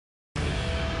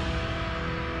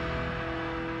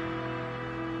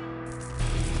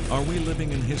Are we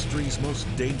living in history's most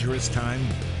dangerous time?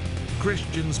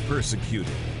 Christians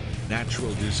persecuted,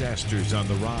 natural disasters on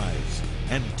the rise,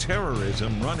 and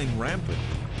terrorism running rampant.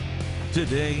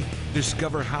 Today,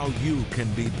 discover how you can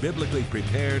be biblically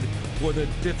prepared for the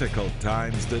difficult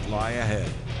times that lie ahead.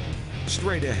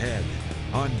 Straight ahead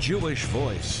on Jewish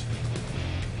Voice.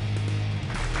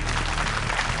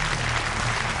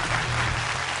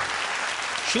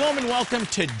 Shalom and welcome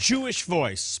to Jewish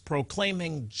Voice,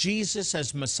 proclaiming Jesus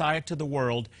as Messiah to the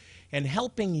world and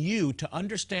helping you to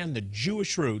understand the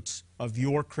Jewish roots of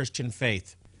your Christian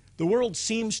faith. The world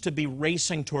seems to be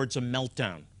racing towards a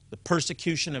meltdown. The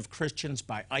persecution of Christians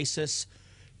by ISIS,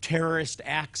 terrorist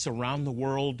acts around the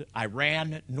world,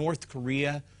 Iran, North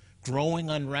Korea, growing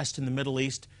unrest in the Middle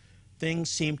East, things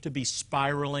seem to be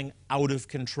spiraling out of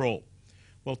control.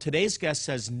 Well, today's guest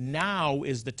says now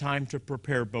is the time to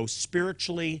prepare both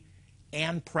spiritually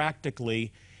and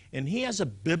practically, and he has a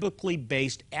biblically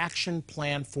based action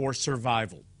plan for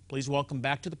survival. Please welcome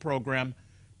back to the program,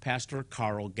 Pastor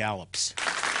Carl Gallups.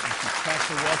 Thank you.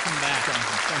 Pastor, welcome back.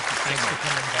 Thanks for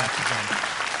coming back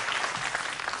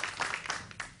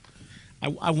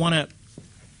again. I want to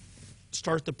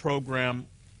start the program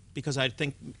because I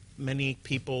think many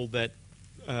people that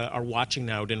are watching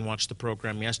now didn't watch the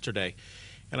program yesterday.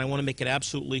 And I want to make it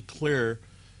absolutely clear,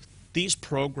 these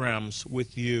programs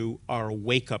with you are a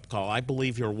wake-up call. I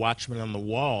believe you're a watchman on the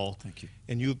wall. Thank you.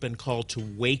 And you've been called to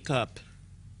wake up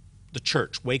the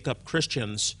church, wake up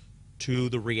Christians to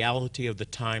the reality of the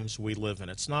times we live in.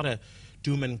 It's not a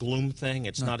doom and gloom thing.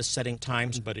 It's not a setting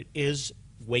times, but it is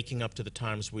waking up to the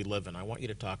times we live in. I want you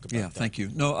to talk about that. Yeah, thank you.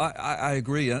 No, I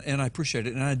agree, and I appreciate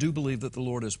it. And I do believe that the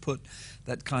Lord has put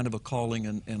that kind of a calling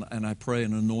and I pray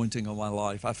an anointing on my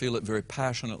life. I feel it very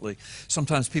passionately.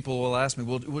 Sometimes people will ask me,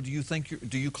 well, do you think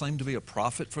do you claim to be a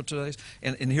prophet for today's?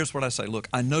 And here's what I say. Look,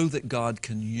 I know that God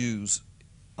can use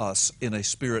us in a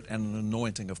spirit and an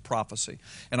anointing of prophecy.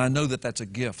 And I know that that's a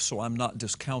gift, so I'm not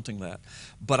discounting that.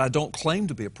 But I don't claim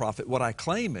to be a prophet. What I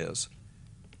claim is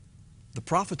the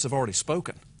prophets have already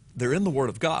spoken. They're in the Word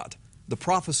of God. The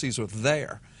prophecies are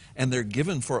there, and they're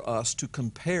given for us to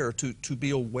compare, to be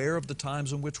aware of the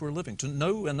times in which we're living, to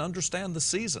know and understand the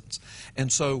seasons.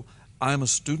 And so I'm a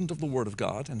student of the Word of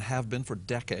God and have been for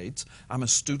decades. I'm a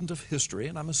student of history,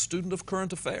 and I'm a student of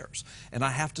current affairs. And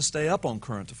I have to stay up on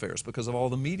current affairs because of all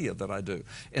the media that I do.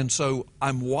 And so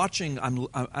I'm watching,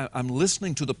 I'm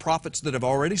listening to the prophets that have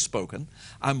already spoken.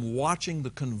 I'm watching the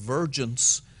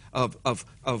convergence of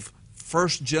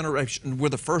first generation. We're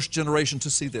the first generation to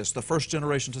see this, the first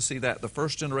generation to see that, the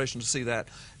first generation to see that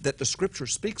the Scripture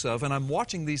speaks of, and I'm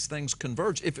watching these things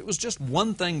converge. If it was just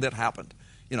one thing that happened,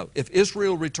 you know, if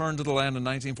Israel returned to the land in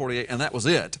 1948 and that was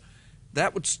it,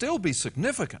 that would still be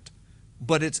significant.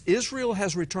 But it's Israel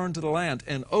has returned to the land,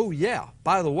 and oh yeah,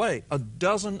 by the way, a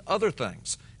dozen other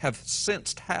things have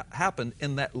since happened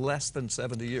in that less than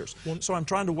 70 years. So I'm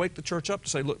trying to wake the church up to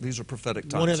say, look, these are prophetic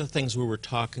times. One of the things we were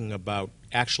talking about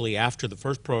actually after the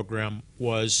first program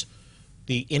was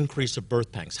the increase of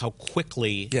birth pangs, how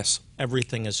quickly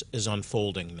everything is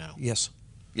unfolding now. Yes.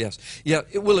 Yes. Yeah,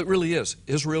 it really is.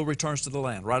 Israel returns to the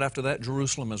land. Right after that,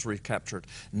 Jerusalem is recaptured.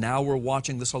 Now we're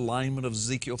watching this alignment of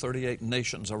Ezekiel 38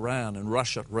 nations, Iran and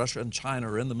Russia. Russia and China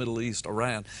are in the Middle East,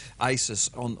 Iran, ISIS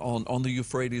on the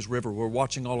Euphrates River. We're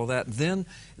watching all of that. Then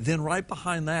right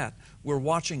behind that, we're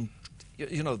watching,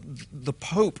 you know, the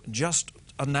Pope just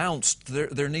announced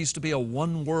there needs to be a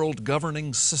one-world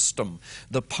governing system.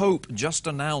 The Pope just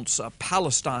announced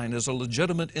Palestine is a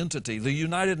legitimate entity. The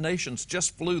United Nations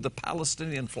just flew the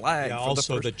Palestinian flag. Yeah,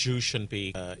 also that Jews shouldn't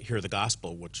be hear the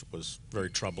gospel, which was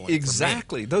very troubling.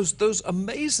 Exactly. For me. Those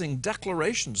amazing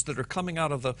declarations that are coming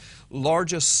out of the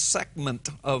largest segment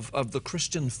of the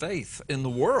Christian faith in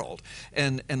the world,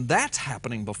 and that's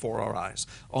happening before our eyes.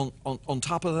 On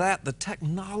top of that, the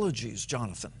technologies,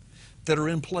 Jonathan, that are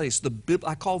in place.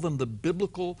 I call them the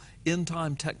biblical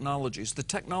end-time technologies. The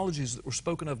technologies that were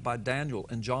spoken of by Daniel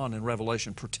and John in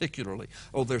Revelation particularly.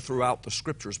 Oh, they're throughout the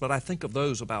Scriptures, but I think of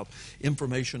those about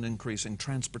information increasing,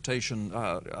 transportation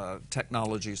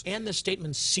technologies. And the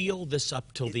statement, seal this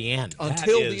up till the end.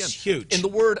 Until that the is end. Huge. In the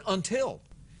word until.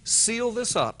 Seal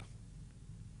this up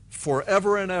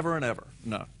forever and ever and ever.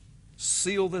 No.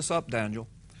 Seal this up, Daniel,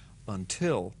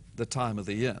 until the time of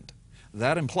the end.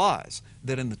 That implies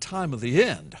that in the time of the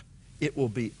end, it will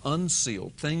be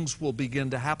unsealed. Things will begin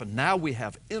to happen. Now we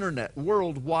have internet,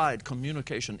 worldwide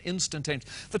communication, instantaneous.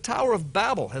 The Tower of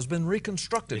Babel has been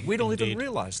reconstructed. We don't even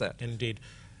realize that. Indeed.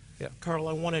 Yeah. Carl,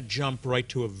 I want to jump right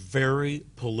to a very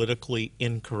politically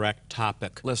incorrect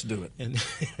topic. Let's do it.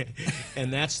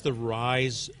 And that's the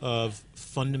rise of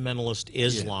fundamentalist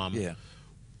Islam. Yeah.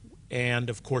 And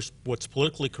of course, what's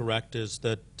politically correct is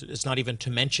that it's not even to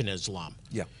mention Islam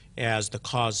as the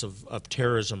cause of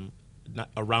terrorism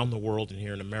around the world and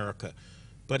here in America.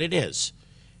 But it is.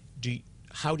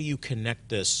 How do you connect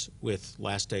this with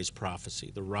last days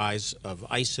prophecy, the rise of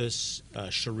ISIS,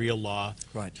 Sharia law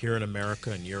here in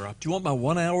America and Europe? Do you want my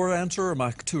 1 hour answer or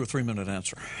my 2 or 3 minute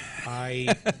answer?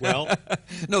 No,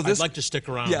 I'd like to stick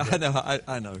around. Yeah,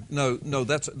 I know. No,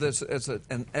 that's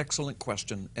an excellent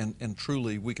question, and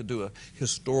truly we could do a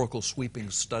historical sweeping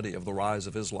study of the rise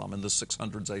of Islam in the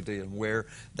 600s AD and where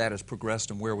that has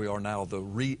progressed and where we are now, the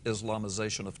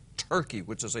re-Islamization of Turkey,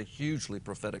 which is a hugely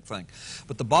prophetic thing.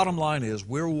 But the bottom line is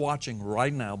we're watching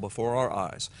right now before our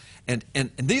eyes. And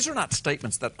these are not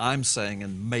statements that I'm saying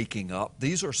and making up.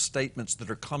 These are statements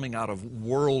that are coming out of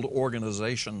world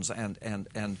organizations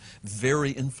and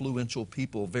very influential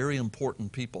people, very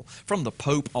important people, from the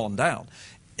Pope on down.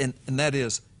 And that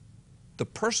is the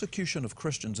persecution of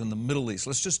Christians in the Middle East.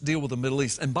 Let's just deal with the Middle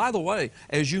East. And by the way,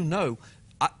 as you know,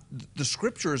 the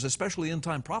scriptures, especially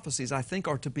end-time prophecies, I think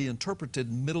are to be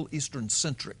interpreted Middle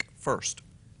Eastern-centric first.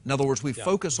 In other words, we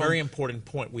focus on... Very important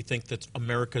point. We think that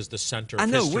America is the center of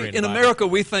history. I know. In America,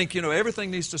 we think, everything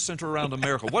needs to center around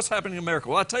America. What's happening in America?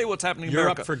 Well, I'll tell you what's happening in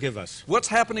America. Europe, forgive us. What's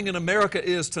happening in America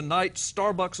is tonight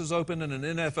Starbucks is open and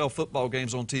an NFL football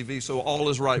game's on TV, so all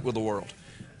is right with the world.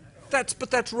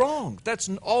 But that's wrong.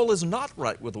 All is not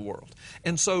right with the world.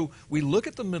 And so we look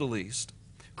at the Middle East.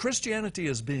 Christianity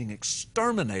is being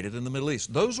exterminated in the Middle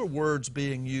East. Those are words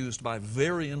being used by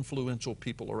very influential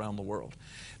people around the world.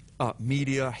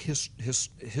 Media,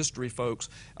 history folks,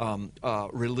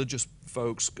 religious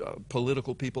folks,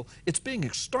 political people. It's being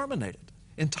exterminated.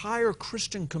 Entire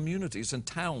Christian communities and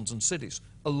towns and cities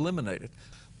eliminated.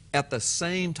 At the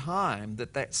same time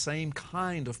that same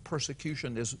kind of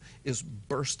persecution is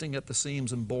bursting at the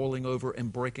seams and boiling over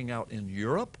and breaking out in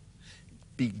Europe,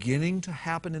 beginning to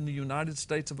happen in the United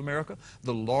States of America,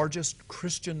 the largest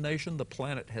Christian nation the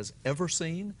planet has ever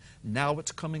seen. Now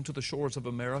it's coming to the shores of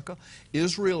America.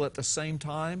 Israel at the same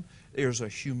time, there's a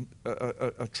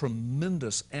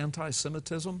tremendous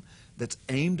anti-Semitism that's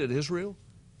aimed at Israel.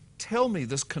 Tell me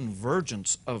this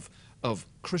convergence of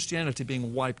Christianity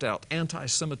being wiped out,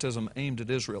 anti-Semitism aimed at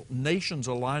Israel, nations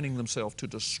aligning themselves to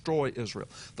destroy Israel.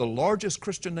 The largest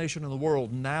Christian nation in the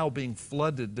world now being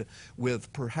flooded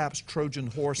with perhaps Trojan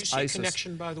horse ISIS. You see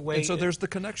connection, by the way? And so there's the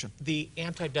connection. The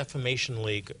Anti-Defamation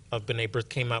League of B'nai B'rith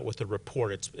came out with a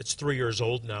report. It's 3 years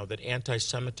old now, that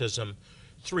anti-Semitism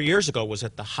 3 years ago was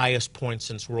at the highest point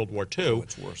since World War II. Oh,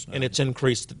 it's worse now. And it's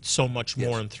increased so much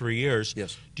more in 3 years.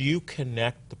 Yes. Do you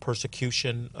connect the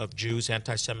persecution of Jews,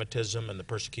 anti-Semitism, and the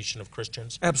persecution of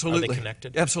Christians? Absolutely. Are they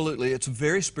connected? Absolutely. It's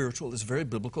very spiritual. It's very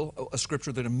biblical. A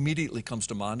scripture that immediately comes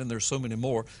to mind, and there's so many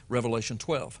more, Revelation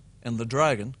 12. And the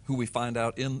dragon, who we find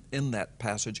out in that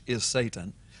passage is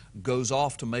Satan, goes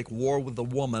off to make war with the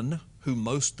woman, who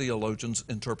most theologians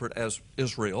interpret as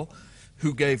Israel,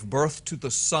 who gave birth to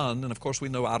the Son, and of course we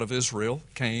know out of Israel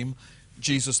came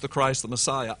Jesus the Christ, the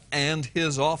Messiah, and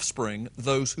his offspring,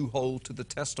 those who hold to the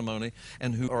testimony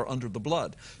and who are under the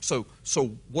blood. So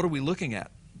what are we looking at?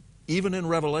 Even in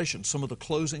Revelation, some of the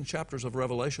closing chapters of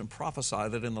Revelation prophesy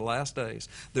that in the last days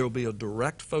there will be a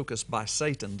direct focus by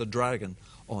Satan, the dragon,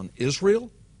 on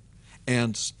Israel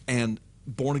and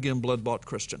born-again, blood-bought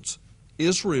Christians.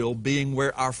 Israel being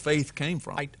where our faith came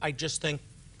from. I just think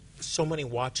so many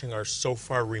watching are so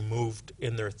far removed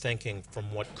in their thinking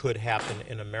from what could happen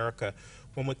in America.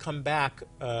 When we come back,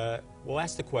 we'll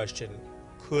ask the question,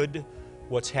 could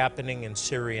what's happening in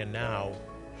Syria now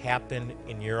happen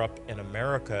in Europe and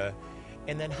America?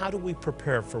 And then how do we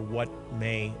prepare for what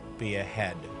may be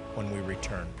ahead when we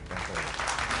return?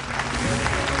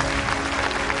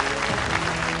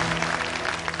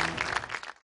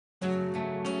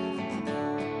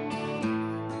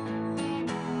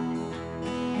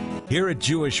 Here at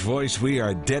Jewish Voice, we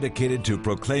are dedicated to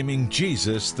proclaiming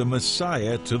Jesus, the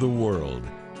Messiah, to the world,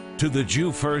 to the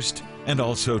Jew first, and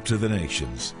also to the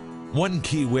nations. One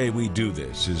key way we do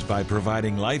this is by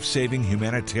providing life-saving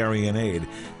humanitarian aid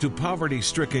to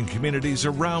poverty-stricken communities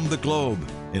around the globe.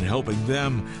 In helping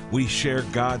them, we share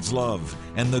God's love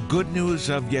and the good news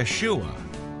of Yeshua,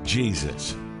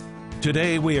 Jesus.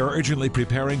 Today, we are urgently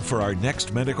preparing for our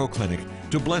next medical clinic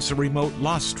to bless a remote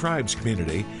Lost Tribes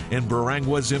community in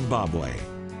Barangwa, Zimbabwe,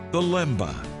 the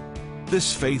Lemba.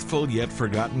 This faithful yet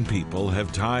forgotten people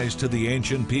have ties to the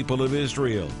ancient people of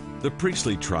Israel, the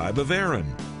priestly tribe of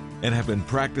Aaron, and have been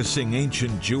practicing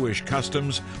ancient Jewish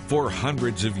customs for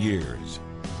hundreds of years.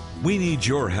 We need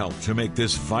your help to make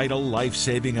this vital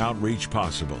life-saving outreach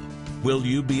possible. Will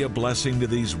you be a blessing to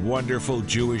these wonderful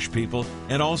Jewish people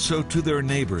and also to their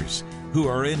neighbors who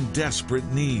are in desperate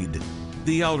need?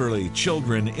 The elderly,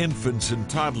 children, infants, and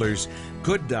toddlers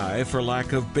could die for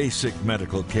lack of basic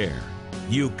medical care.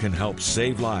 You can help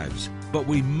save lives, but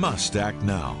we must act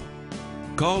now.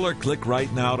 Call or click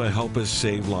right now to help us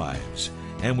save lives.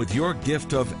 And with your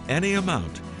gift of any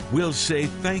amount, we'll say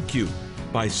thank you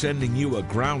by sending you a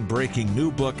groundbreaking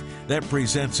new book that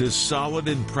presents a solid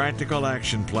and practical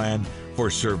action plan for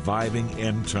surviving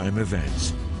end-time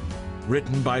events.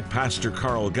 Written by Pastor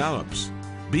Carl Gallups,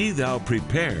 Be Thou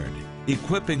Prepared,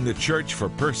 Equipping the Church for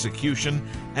Persecution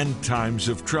and Times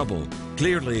of Trouble,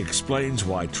 clearly explains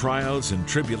why trials and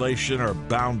tribulation are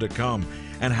bound to come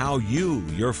and how you,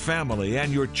 your family,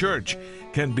 and your church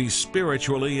can be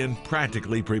spiritually and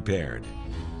practically prepared.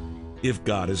 If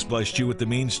God has blessed you with the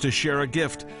means to share a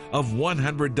gift of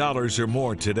 $100 or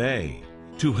more today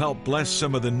to help bless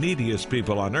some of the neediest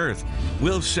people on earth,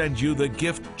 we'll send you the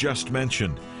gift just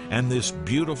mentioned and this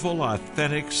beautiful,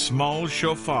 authentic, small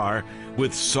shofar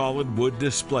with solid wood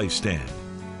display stand.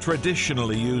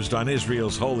 Traditionally used on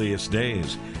Israel's holiest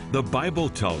days, the Bible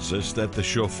tells us that the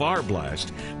shofar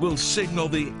blast will signal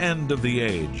the end of the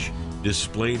age.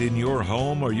 Displayed in your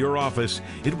home or your office,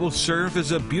 it will serve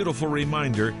as a beautiful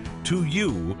reminder to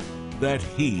you that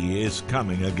He is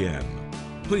coming again.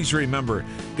 Please remember,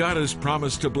 God has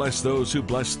promised to bless those who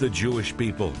bless the Jewish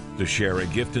people, to share a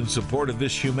gift in support of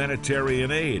this humanitarian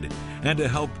aid, and to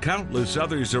help countless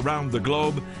others around the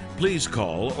globe. Please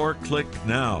call or click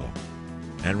now.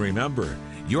 And remember,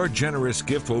 your generous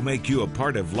gift will make you a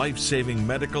part of life-saving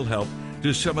medical help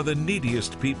to some of the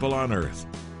neediest people on earth.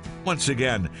 Once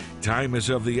again, time is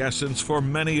of the essence for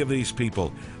many of these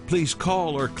people. Please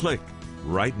call or click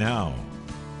right now.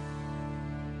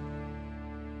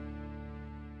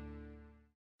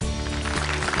 I'm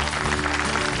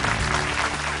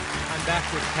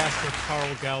back with Pastor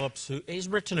Carl Gallups. He's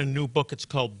written a new book. It's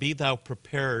called Be Thou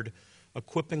Prepared,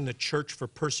 Equipping the Church for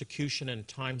Persecution and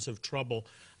Times of Trouble.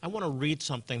 I want to read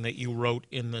something that you wrote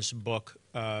in this book,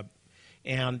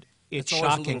 and it's always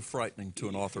shocking. a little frightening to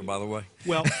an author, by the way.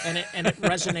 Well, and it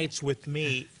resonates with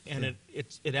me, and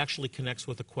it actually connects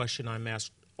with a question I'm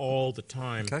asked all the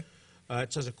time. Okay.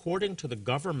 It says, according to the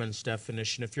government's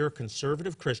definition, if you're a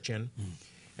conservative Christian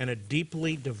and a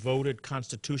deeply devoted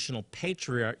constitutional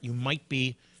patriot, you might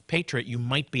be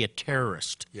a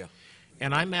terrorist. Yeah.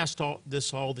 And I'm asked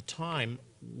this all the time: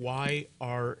 why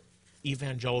are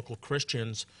evangelical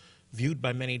Christians viewed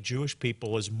by many Jewish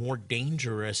people as more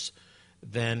dangerous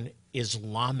than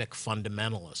Islamic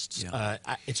fundamentalists? Yeah.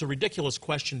 It's a ridiculous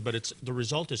question, but the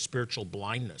result is spiritual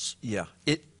blindness. Yeah,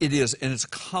 it is, and it's a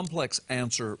complex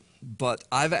answer, but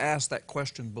I've asked that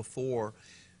question before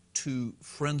to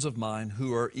friends of mine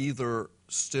who are either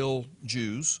still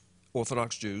Jews,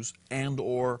 Orthodox Jews, and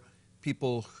or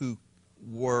people who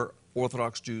were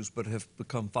Orthodox Jews but have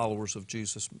become followers of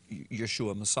Jesus,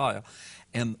 Yeshua, Messiah.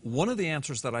 And one of the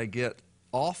answers that I get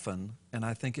often, and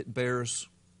I think it bears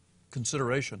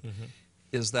consideration,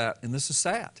 is that, and this is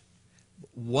sad,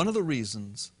 one of the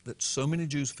reasons that so many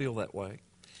Jews feel that way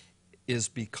is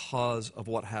because of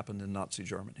what happened in Nazi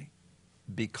Germany.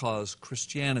 Because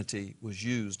Christianity was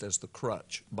used as the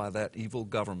crutch by that evil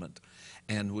government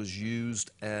and was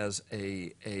used as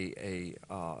a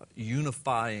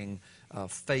unifying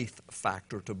faith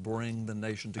factor to bring the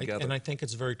nation together. And I think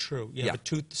it's very true. You have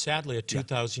sadly a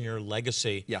 2,000-year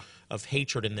legacy of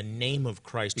hatred in the name of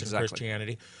Christ and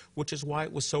Christianity, which is why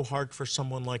it was so hard for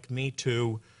someone like me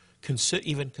to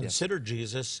consider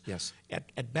Jesus. Yes.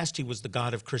 At best, he was the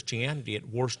God of Christianity. At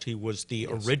worst, he was the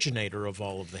originator of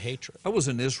all of the hatred. I was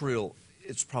in Israel,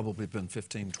 it's probably been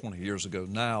 15, 20 years ago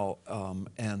now,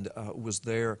 and was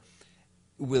there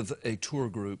with a tour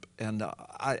group, and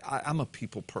I'm a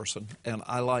people person, and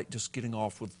I like just getting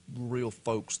off with real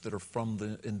folks that are from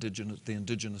the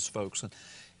indigenous folks, and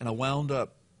I wound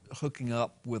up hooking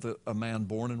up with a man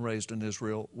born and raised in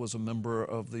Israel, was a member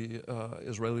of the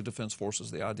Israeli Defense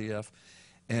Forces, the IDF,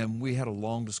 and we had a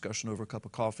long discussion over a cup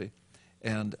of coffee,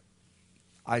 and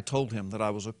I told him that I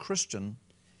was a Christian,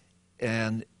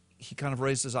 and he kind of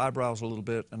raised his eyebrows a little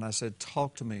bit, and I said,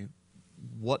 talk to me,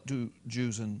 what do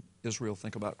Jews in Israel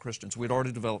think about Christians? We'd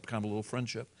already developed kind of a little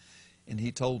friendship, and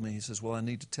he told me, he says, well, I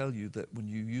need to tell you that when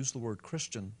you use the word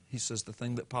Christian, he says, the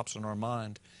thing that pops in our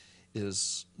mind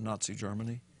is Nazi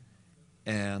Germany,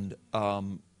 and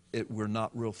we're not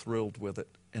real thrilled with it.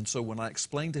 And so when I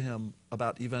explained to him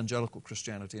about evangelical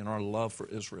Christianity and our love for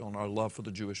Israel and our love for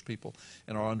the Jewish people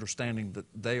and our understanding that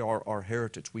they are our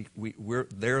heritage,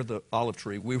 they're the olive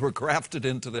tree, we were grafted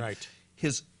into the... Right.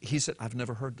 He said, I've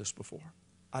never heard this before.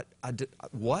 I did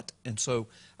what? And so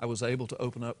I was able to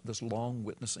open up this long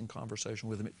witnessing conversation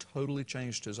with him. It totally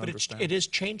changed his understanding. It is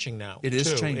changing now. It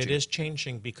is changing. It is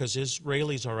changing because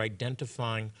Israelis are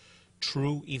identifying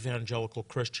true evangelical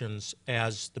Christians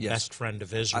as the best friend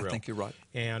of Israel. I think you're right.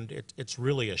 And it's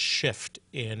really a shift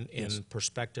in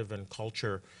perspective and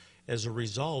culture as a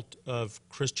result of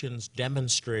Christians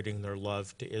demonstrating their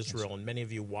love to Israel. And many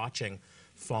of you watching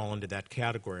fall into that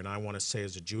category. And I want to say,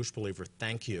 as a Jewish believer,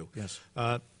 thank you. Yes.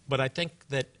 But I think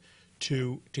that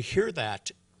to hear that,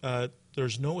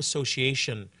 there's no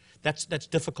association. That's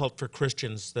difficult for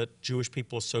Christians, that Jewish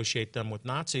people associate them with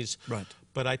Nazis. Right.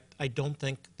 But I don't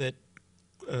think that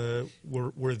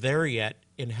we're there yet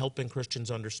in helping Christians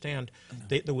understand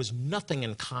there was nothing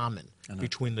in common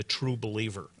between the true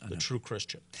believer, the true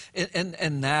Christian.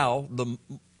 And now the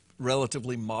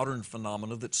relatively modern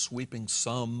phenomena that's sweeping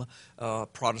some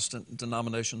Protestant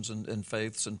denominations and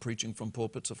faiths and preaching from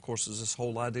pulpits, of course, is this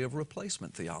whole idea of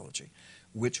replacement theology,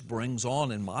 which brings on,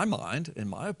 in my mind, in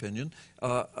my opinion,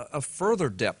 a further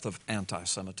depth of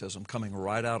anti-Semitism coming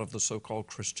right out of the so-called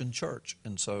Christian church.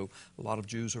 And so a lot of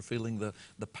Jews are feeling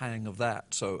the pang of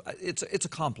that. So it's a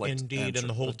complex Indeed, answer, and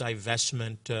the whole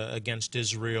divestment against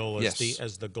Israel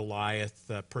as the Goliath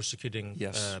persecuting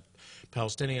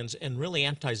Palestinians, and really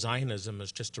anti-Zionism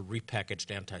is just a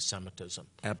repackaged anti-Semitism.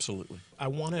 Absolutely. I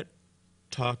want to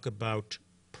talk about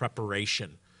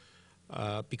preparation.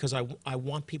 Because I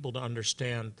want people to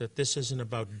understand that this isn't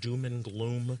about doom and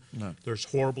gloom. No. There's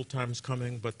horrible times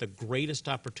coming, but the greatest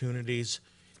opportunities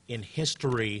in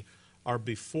history are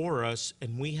before us,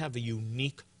 and we have a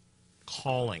unique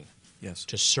calling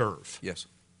to serve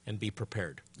and be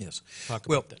prepared. Yes. Talk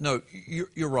about that. No,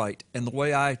 you're right. And the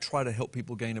way I try to help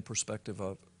people gain a perspective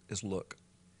of is, look,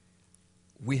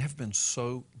 we have been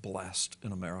so blessed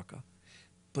in America,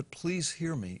 but please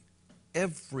hear me.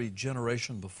 Every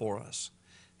generation before us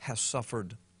has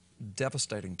suffered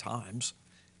devastating times.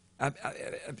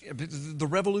 The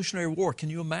Revolutionary War, can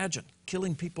you imagine?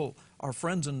 Killing people, our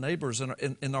friends and neighbors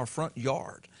in our front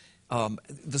yard.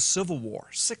 The Civil War,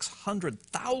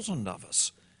 600,000 of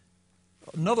us.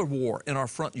 Another war in our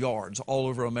front yards all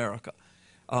over America.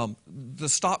 The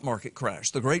stock market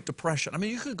crash, the Great Depression. I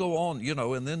mean, you could go on,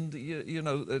 and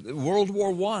then, World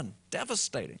War I,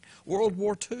 devastating. World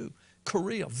War II.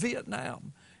 Korea,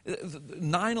 Vietnam,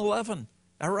 9/11,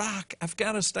 Iraq,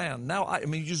 Afghanistan. Now, I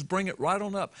mean, you just bring it right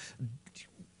on up.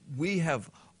 We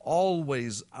have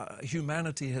always,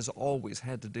 humanity has always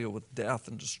had to deal with death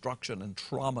and destruction and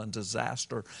trauma and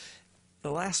disaster.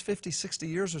 The last 50, 60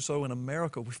 years or so in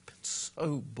America, we've been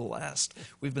so blessed.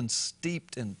 We've been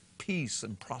steeped in peace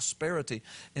and prosperity.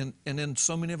 And in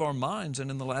so many of our minds,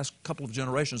 and in the last couple of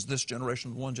generations, this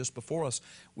generation, the one just before us,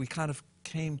 we kind of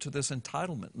came to this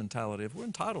entitlement mentality of we're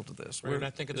entitled to this. Right, and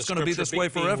I think it's going to be this way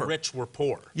forever. Being rich, we're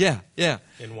poor. Yeah.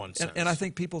 In one sense. And I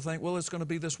think people think, well, it's going to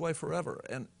be this way forever.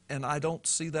 And I don't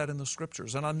see that in the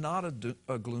Scriptures. And I'm not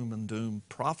a gloom and doom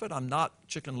prophet. I'm not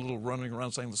Chicken Little running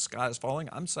around saying the sky is falling.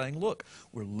 I'm saying, look,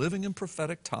 we're living in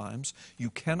prophetic times.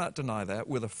 You cannot deny that.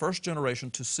 We're the first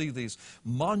generation to see these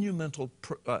monumental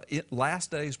last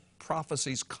days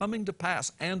prophecies coming to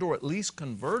pass and or at least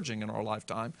converging in our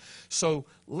lifetime. So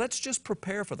let's just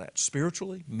prepare for that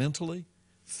spiritually, mentally,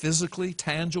 physically,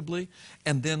 tangibly,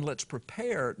 and then let's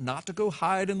prepare not to go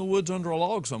hide in the woods under a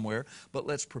log somewhere, but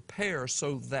let's prepare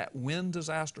so that when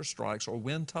disaster strikes or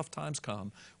when tough times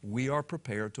come, we are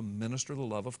prepared to minister the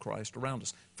love of Christ around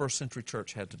us. First century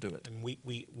church had to do it. And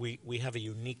we have a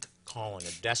unique calling,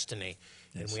 a destiny,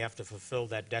 and we have to fulfill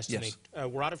that destiny.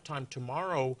 We're out of time.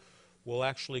 Tomorrow we'll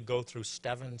actually go through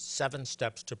seven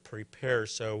steps to prepare,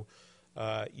 so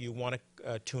you want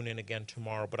to tune in again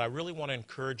tomorrow. But I really want to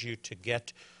encourage you to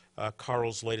get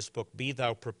Carl's latest book, Be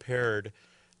Thou Prepared,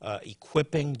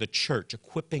 equipping the church,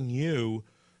 equipping you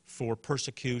for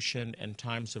persecution and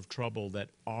times of trouble that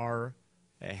are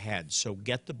ahead. So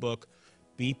get the book,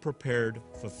 be prepared,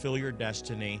 fulfill your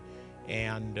destiny,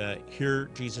 and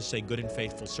hear Jesus say, good and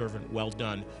faithful servant, well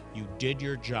done. You did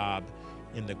your job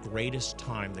in the greatest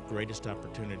time, the greatest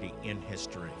opportunity in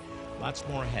history. Lots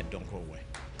more ahead. Don't go away.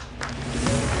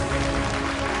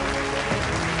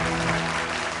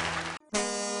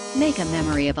 Make a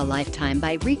memory of a lifetime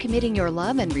by recommitting your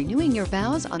love and renewing your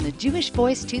vows on the Jewish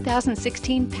Voice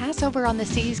 2016 Passover on the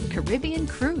Seas Caribbean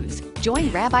Cruise. Join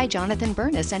Rabbi Jonathan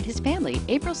Bernis and his family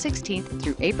April 16th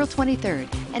through April 23rd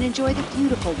and enjoy the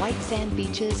beautiful white sand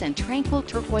beaches and tranquil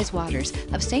turquoise waters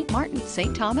of St. Martin,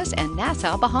 St. Thomas, and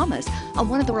Nassau, Bahamas on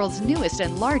one of the world's newest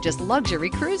and largest luxury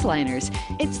cruise liners.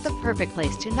 It's the perfect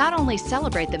place to not only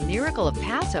celebrate the miracle of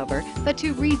Passover, but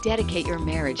to rededicate your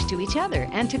marriage to each other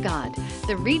and to God.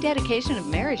 The rededication rededication of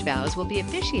marriage vows will be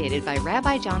officiated by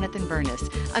Rabbi Jonathan Burness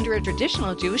under a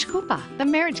traditional Jewish chuppah, the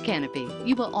marriage canopy.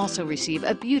 You will also receive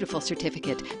a beautiful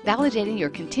certificate validating your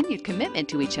continued commitment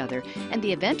to each other, and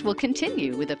the event will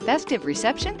continue with a festive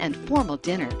reception and formal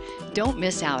dinner. Don't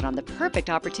miss out on the perfect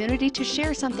opportunity to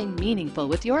share something meaningful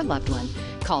with your loved one.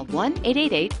 Call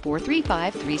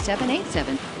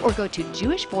 1-888-435-3787 or go to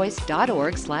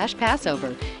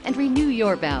jewishvoice.org/Passover and renew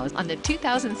your vows on the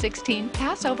 2016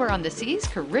 Passover on the Seas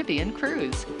Caribbean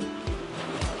Cruise.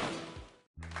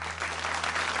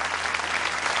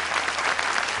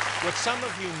 What some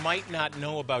of you might not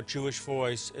know about Jewish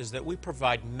Voice is that we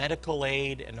provide medical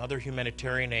aid and other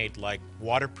humanitarian aid like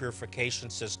water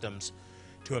purification systems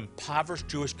to impoverished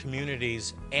Jewish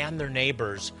communities and their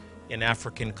neighbors in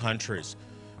African countries.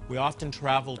 We often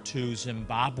travel to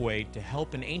Zimbabwe to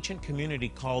help an ancient community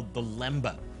called the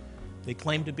Lemba. They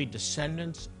claim to be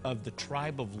descendants of the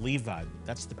tribe of Levi.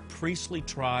 That's the priestly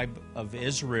tribe of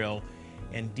Israel,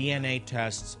 and DNA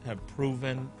tests have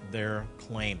proven their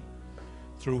claim.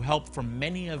 Through help from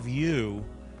many of you,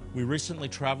 we recently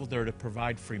traveled there to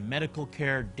provide free medical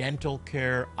care, dental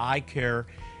care, eye care,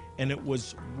 and it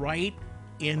was right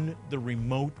in the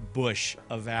remote bush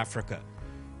of Africa.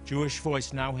 Jewish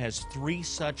Voice now has 3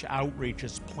 such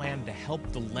outreaches planned to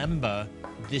help the Lemba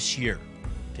this year.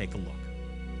 Take a look.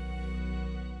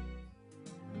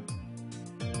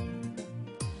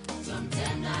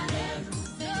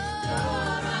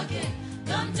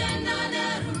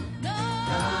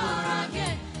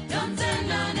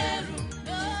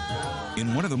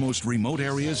 In one of the most remote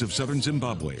areas of southern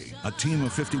Zimbabwe, a team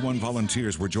of 51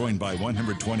 volunteers were joined by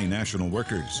 120 national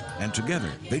workers. And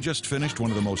together, they just finished one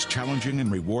of the most challenging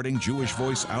and rewarding Jewish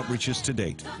Voice outreaches to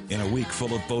date. In a week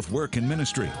full of both work and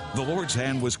ministry, the Lord's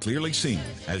hand was clearly seen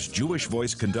as Jewish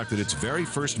Voice conducted its very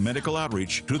first medical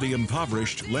outreach to the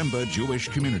impoverished Lemba Jewish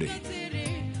community.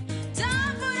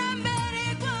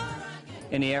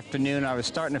 In the afternoon, I was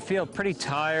starting to feel pretty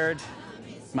tired.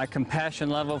 My compassion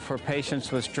level for patients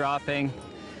was dropping,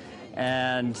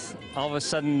 and all of a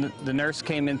sudden the nurse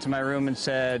came into my room and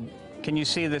said, "Can you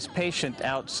see this patient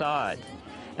outside?"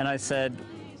 And I said,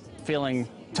 feeling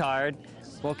tired,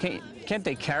 "Well, can't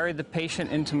they carry the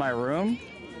patient into my room?"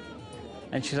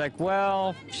 And she's like,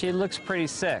 "Well, she looks pretty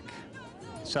sick."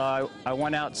 So I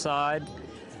went outside,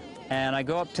 and I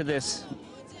go up to this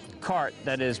cart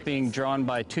that is being drawn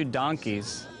by 2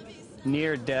 donkeys,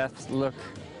 near-death look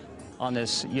on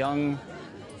this young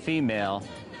female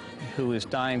who is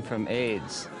dying from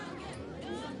AIDS.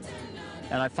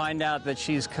 And I find out that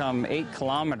she's come 8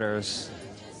 kilometers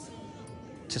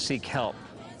to seek help.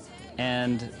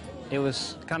 And it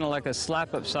was kind of like a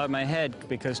slap upside my head,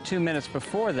 because 2 minutes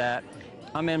before that,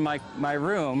 I'm in my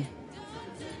room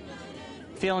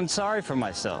feeling sorry for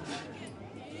myself.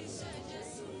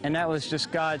 And that was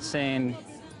just God saying,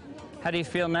 "How do you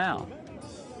feel now?"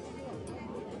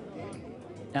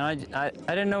 And I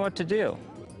didn't know what to do.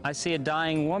 I see a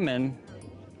dying woman,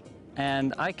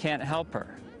 and I can't help her.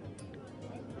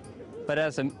 But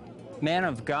as a man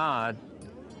of God,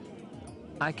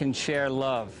 I can share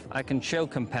love. I can show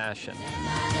compassion.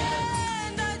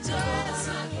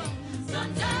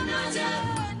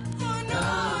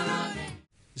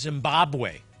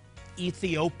 Zimbabwe,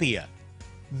 Ethiopia,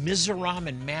 Mizoram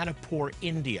and Manipur,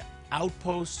 India,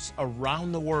 outposts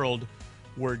around the world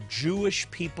where Jewish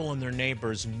people and their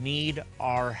neighbors need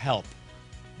our help.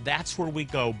 That's where we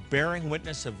go, bearing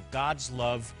witness of God's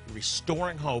love,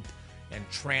 restoring hope, and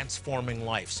transforming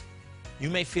lives. You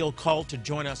may feel called to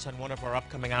join us on one of our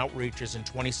upcoming outreaches in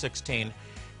 2016,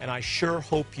 and I sure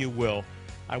hope you will.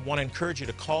 I want to encourage you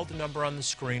to call the number on the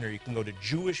screen, or you can go to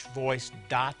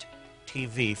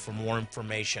jewishvoice.tv for more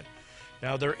information.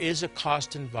 Now, there is a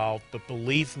cost involved, but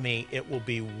believe me, it will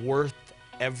be worth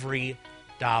every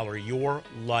dollar. Your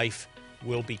life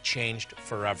will be changed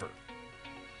forever.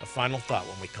 A final thought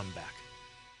when we come back.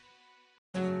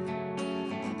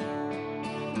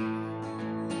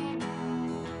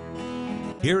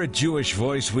 Here at Jewish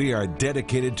Voice, we are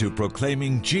dedicated to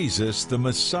proclaiming Jesus, the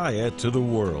Messiah, to the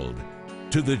world,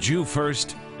 to the Jew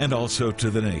first, and also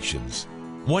to the nations.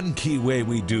 One key way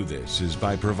we do this is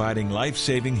by providing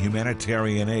life-saving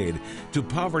humanitarian aid to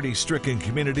poverty-stricken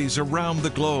communities around the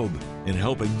globe. In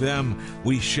helping them,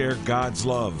 we share God's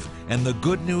love and the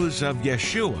good news of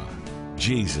Yeshua,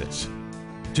 Jesus.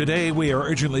 Today, we are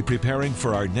urgently preparing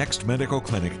for our next medical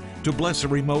clinic to bless a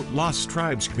remote Lost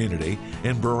Tribes community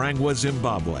in Barangwa,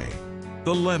 Zimbabwe,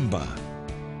 the Lemba.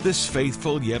 This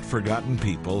faithful yet forgotten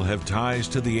people have ties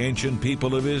to the ancient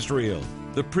people of Israel,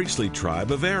 the priestly tribe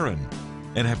of Aaron,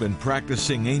 and have been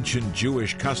practicing ancient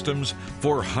Jewish customs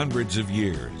for hundreds of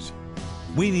years.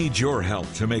 We need your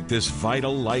help to make this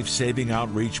vital, life-saving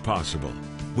outreach possible.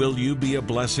 Will you be a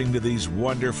blessing to these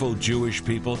wonderful Jewish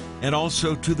people and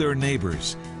also to their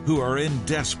neighbors who are in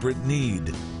desperate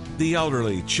need? The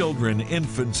elderly, children,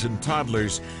 infants, and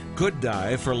toddlers could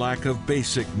die for lack of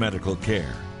basic medical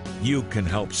care. You can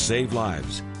help save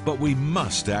lives, but we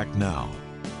must act now.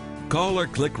 Call or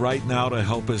click right now to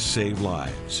help us save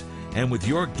lives. And with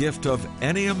your gift of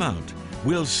any amount,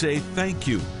 we'll say thank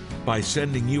you by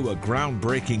sending you a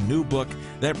groundbreaking new book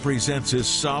that presents a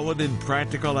solid and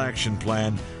practical action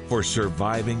plan for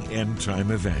surviving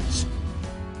end-time events.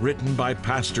 Written by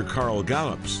Pastor Carl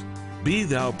Gallups, Be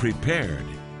Thou Prepared,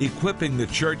 Equipping the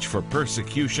Church for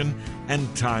Persecution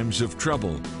and Times of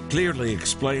Trouble, clearly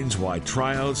explains why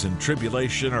trials and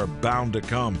tribulation are bound to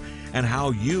come and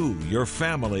how you, your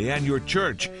family, and your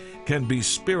church can be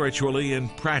spiritually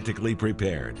and practically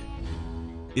prepared.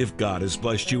 If God has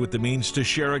blessed you with the means to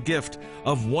share a gift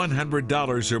of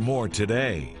 $100 or more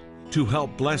today to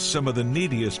help bless some of the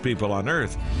neediest people on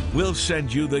earth, we'll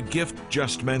send you the gift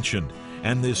just mentioned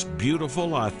and this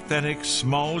beautiful, authentic,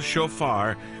 small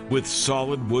shofar with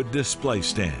solid wood display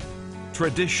stand.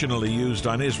 Traditionally used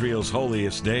on Israel's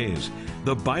holiest days,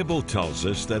 the Bible tells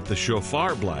us that the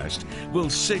shofar blast will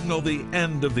signal the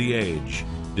end of the age.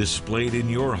 Displayed in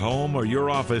your home or your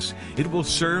office, it will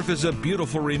serve as a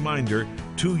beautiful reminder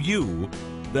to you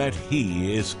that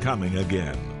He is coming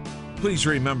again. Please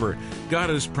remember, God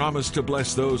has promised to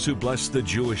bless those who bless the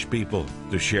Jewish people.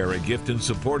 To share a gift in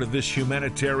support of this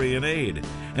humanitarian aid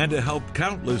and to help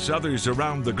countless others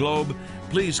around the globe,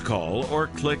 please call or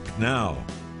click now.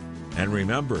 And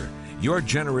remember, your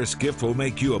generous gift will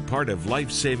make you a part of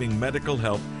life-saving medical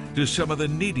help to some of the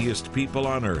neediest people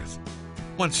on earth.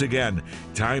 Once again,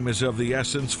 time is of the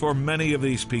essence for many of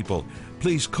these people.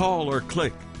 Please call or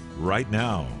click right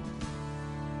now.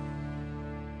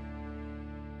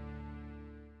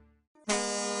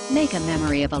 Make a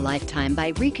memory of a lifetime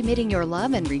by recommitting your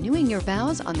love and renewing your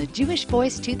vows on the Jewish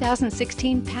Voice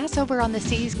 2016 Passover on the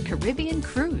Seas Caribbean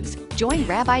Cruise. Join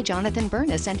Rabbi Jonathan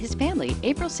Burness and his family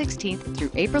April 16th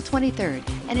through April 23rd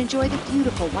and enjoy the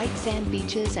beautiful white sand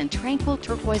beaches and tranquil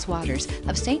turquoise waters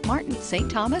of St. Martin,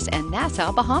 St. Thomas, and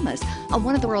Nassau, Bahamas on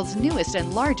one of the world's newest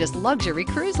and largest luxury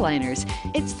cruise liners.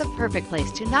 It's the perfect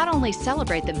place to not only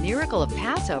celebrate the miracle of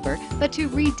Passover, but to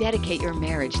rededicate your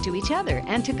marriage to each other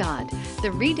and to God.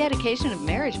 The rededication of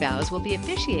marriage vows will be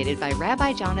officiated by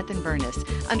Rabbi Jonathan Burness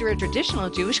under a traditional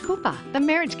Jewish chuppah, the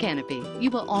marriage canopy.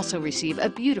 You will also receive a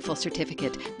beautiful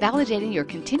certificate validating your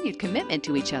continued commitment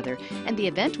to each other, and the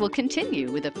event will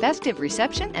continue with a festive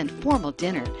reception and formal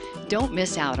dinner. Don't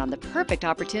miss out on the perfect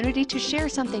opportunity to share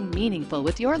something meaningful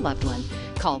with your loved one.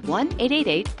 Call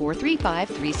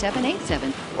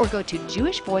 1-888-435-3787 or go to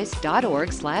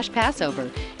jewishvoice.org/Passover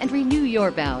and renew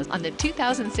your vows on the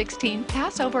 2016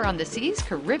 Passover on the Seas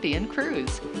Caribbean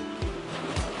Cruise.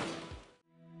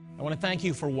 I want to thank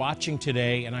you for watching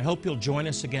today, and I hope you'll join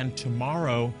us again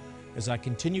tomorrow as I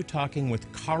continue talking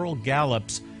with Carl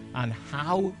Gallups on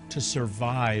how to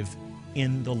survive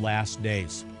in the last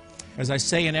days. As I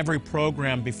say in every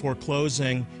program before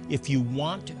closing, if you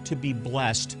want to be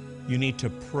blessed, you need to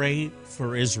pray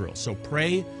for Israel. So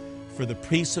pray for the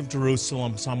peace of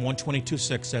Jerusalem. Psalm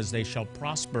 122:6 says, "They shall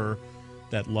prosper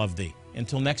that love thee."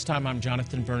 Until next time, I'm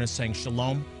Jonathan Burness saying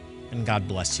shalom and God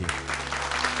bless you.